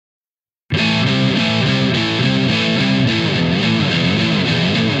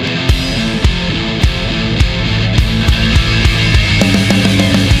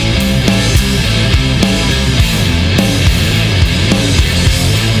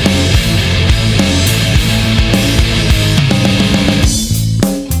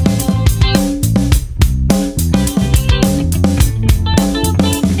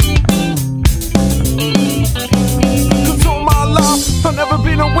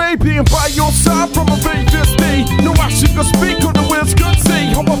away, being by your side from a previous day. No action could speak or the words could say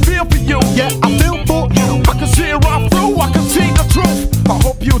how I feel for you. Yeah, I feel for you. I can see it right through, I can see the truth. I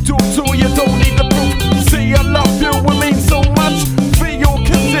hope you do too, you don't need the proof. Say I love you, it means so much. Feel your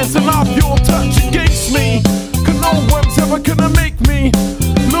kisses and love your touch against me. Cause no one's ever gonna make me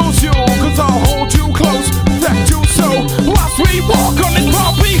lose you. Cause I'll hold you close, protect you so. Whilst we walk on this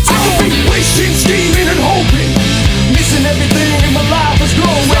beach, I could be wishing, scheming and hoping, missing everything in my life is growing.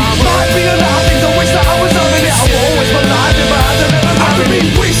 Might be a lot of things I wish that I was loving it. I'm always alive if I had to never. I could be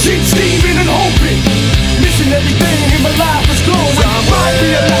wishing, scheming and hoping, missing everything in my life is growing. Might be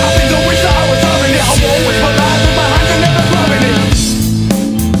a lot of things I wish that I was loving it. I'm always alive if my hands are never rubbing it.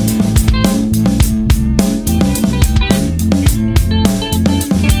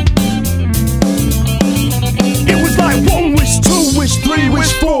 Three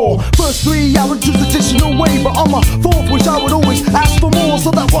wish four. First three I would choose the traditional way, but on my fourth wish I would always ask for more,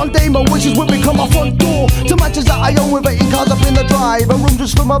 so that one day my wishes would become my front door. To matches that I own with 18 cars up in the drive, a room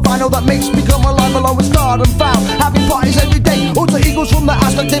just for my vinyl that makes me come alive. I'll always start and found happy parties every day. Alter egos from the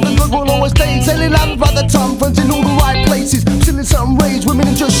aspect, even good will always stay. Sailing out by the tongue, friends in all the right places. Still in certain rage, women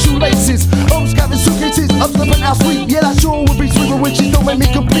in just shoelaces. Homes having suitcases, up to the penthouse suite. Yeah, that sure would be sweet, but when she don't make me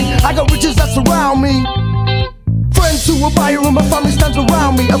complete, I got riches that surround me. Friends who will buy her and my family stands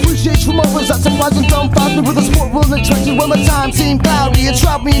around me. Appreciation from others that surprise and dumbfound me with a sport rule and attraction when my time seemed cloudy. It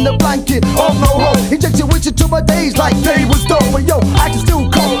trapped me in the blanket of no hope, injected witch into my days like they was dope. But yo, I can still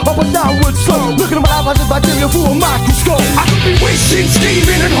come up and downward slow, looking at my life as a bacteria through a microscope. I could be wishing,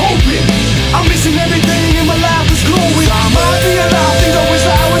 scheming and hoping, I'm missing everything in my life is glowing. Might be a lot of things I wish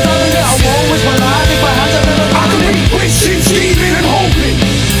that I was loving it. I'm always alive if I had to never. I could be wishing, scheming and hoping,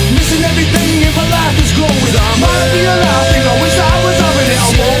 missing everything in my life is glowing. Might be a lot of things I wish I was loving it.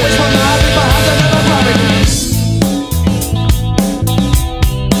 I'm always alive if I had to never rubbing it.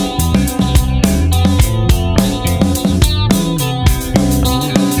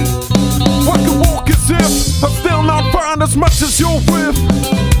 I can walk as if I'm still not fine as much as you're with.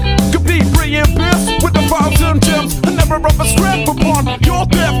 Could be brilliant bliss with 1,000 gems and never rubber strength upon your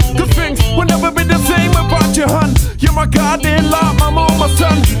death. Cause things will never be the same without your hun. You're my guardian light, my mom, my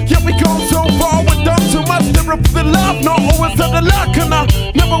son. Yeah, we gone so far, we've done too much. Never for the love, not always for the luck. And I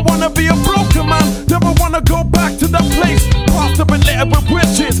never wanna be a broken man, never wanna go back to that place. Past up and later with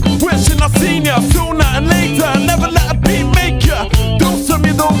wishes, wishing I seen ya sooner and later. Never let a beat make ya do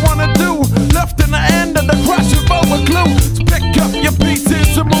something you don't wanna do. Left in the end of the crash of overglue. So pick up your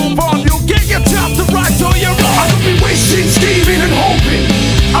pieces and move on. You'll get your chance to rise till you're on. I could be wishing, scheming and hoping,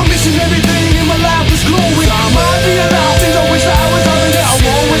 I'm missing everything in my life is glowing. Might be a lot of things I wish that I was loving it. I'm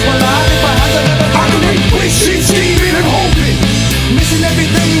always alive if I had to never. I could be wishing, scheming and hoping, missing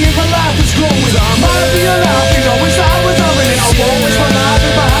everything in my life is glowing. Might be a lot of things I wish that I was loving it. I'm always alive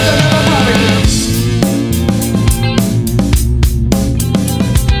if I had to never rubbing it.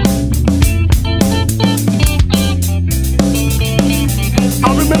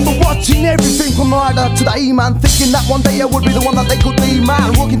 Watching everything from Rider to the E-Man, thinking that one day I would be the one that they could be,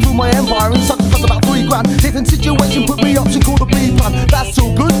 man. Walking through my empire in such a fuss about 3 grand. Different situation put me option called a B-plan. That's all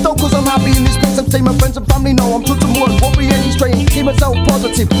good though, cause I'm happy in this place. I'm staying my friends and family know I'm true to work. Won't be any strain, keep myself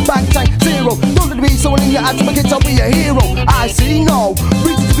positive. Bang, tank, zero. Don't let me be someone in your hands, my kids, I'll be a hero. I see no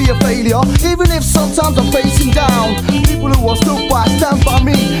reason to be a failure, even if sometimes I'm facing down. People who are stood by, stand by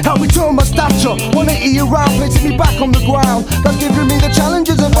me, help me turn my stature 180 around, placing me back on the ground. That's giving me the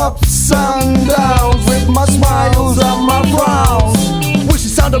challenges of ups and downs, with my smiles and my frowns. Wish it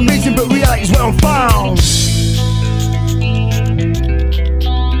sounded amazing, but reality's where I'm found.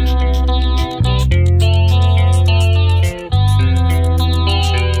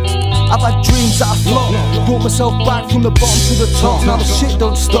 I've had dreams that I flop, brought myself back from the bottom to the top. Now the shit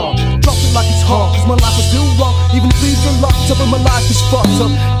don't stop, drop it like it's hot, cause my life is still rock. Even if we've been locked up and my life is fucked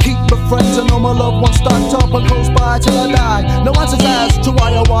up, keep my friends and all my loved ones stacked up and close by till I die. No answers as to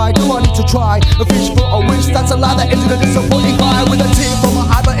why or why do I need to try. A fish for a wish, that's a lie that ended a disappointing fire. With a tear from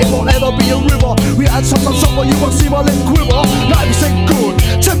my eye, but it won't ever be a river. We had sometimes somewhere you won't see my lip quiver.